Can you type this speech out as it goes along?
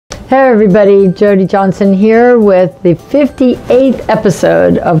Hey everybody, Jody Johnson here with the 58th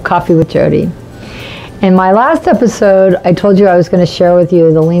episode of Coffee with Jody. In my last episode, I told you I was going to share with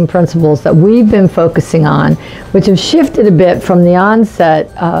you the lean principles that we've been focusing on, which have shifted a bit from the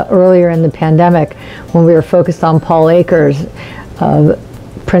onset earlier in the pandemic when we were focused on Paul Akers'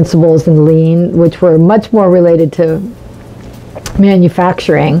 principles in lean, which were much more related to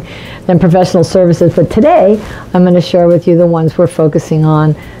manufacturing than professional services. But today, I'm going to share with you the ones we're focusing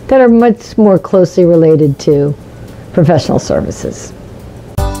on that are much more closely related to professional services.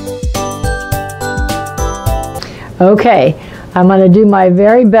 Okay, I'm going to do my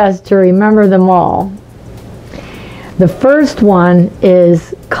very best to remember them all. The first one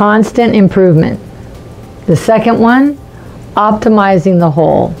is constant improvement. The second one, optimizing the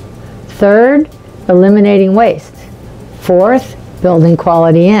whole. Third, eliminating waste. Fourth, building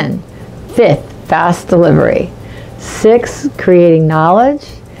quality in. Fifth, fast delivery. Six, creating knowledge.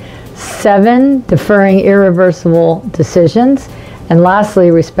 7, deferring irreversible decisions. And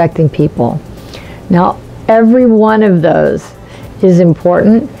lastly, respecting people. Now, every one of those is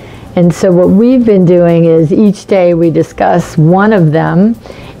important. And so what we've been doing is each day we discuss one of them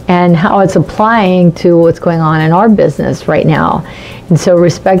and how it's applying to what's going on in our business right now. And so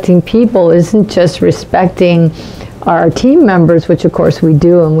respecting people isn't just respecting our team members, which of course we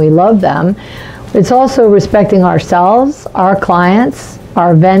do and we love them. It's also respecting ourselves, our clients,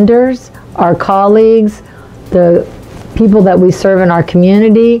 our vendors, our colleagues, the people that we serve in our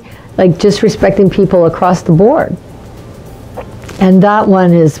community, like just respecting people across the board. And that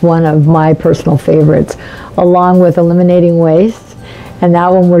one is one of my personal favorites, along with eliminating waste. And that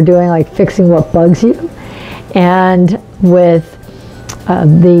one we're doing like fixing what bugs you. And with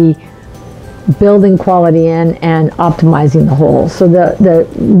the building quality in and optimizing the whole. So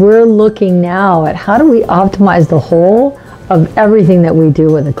we're looking now at how do we optimize the whole of everything that we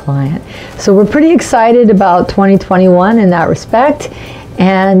do with a client. So we're pretty excited about 2021 in that respect.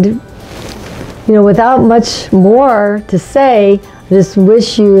 And you know, without much more to say, I just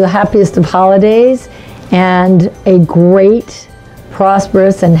wish you the happiest of holidays and a great,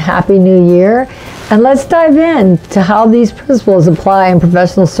 prosperous, and happy new year. And let's dive in to how these principles apply in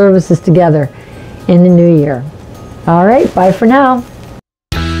professional services together in the new year. All right, bye for now.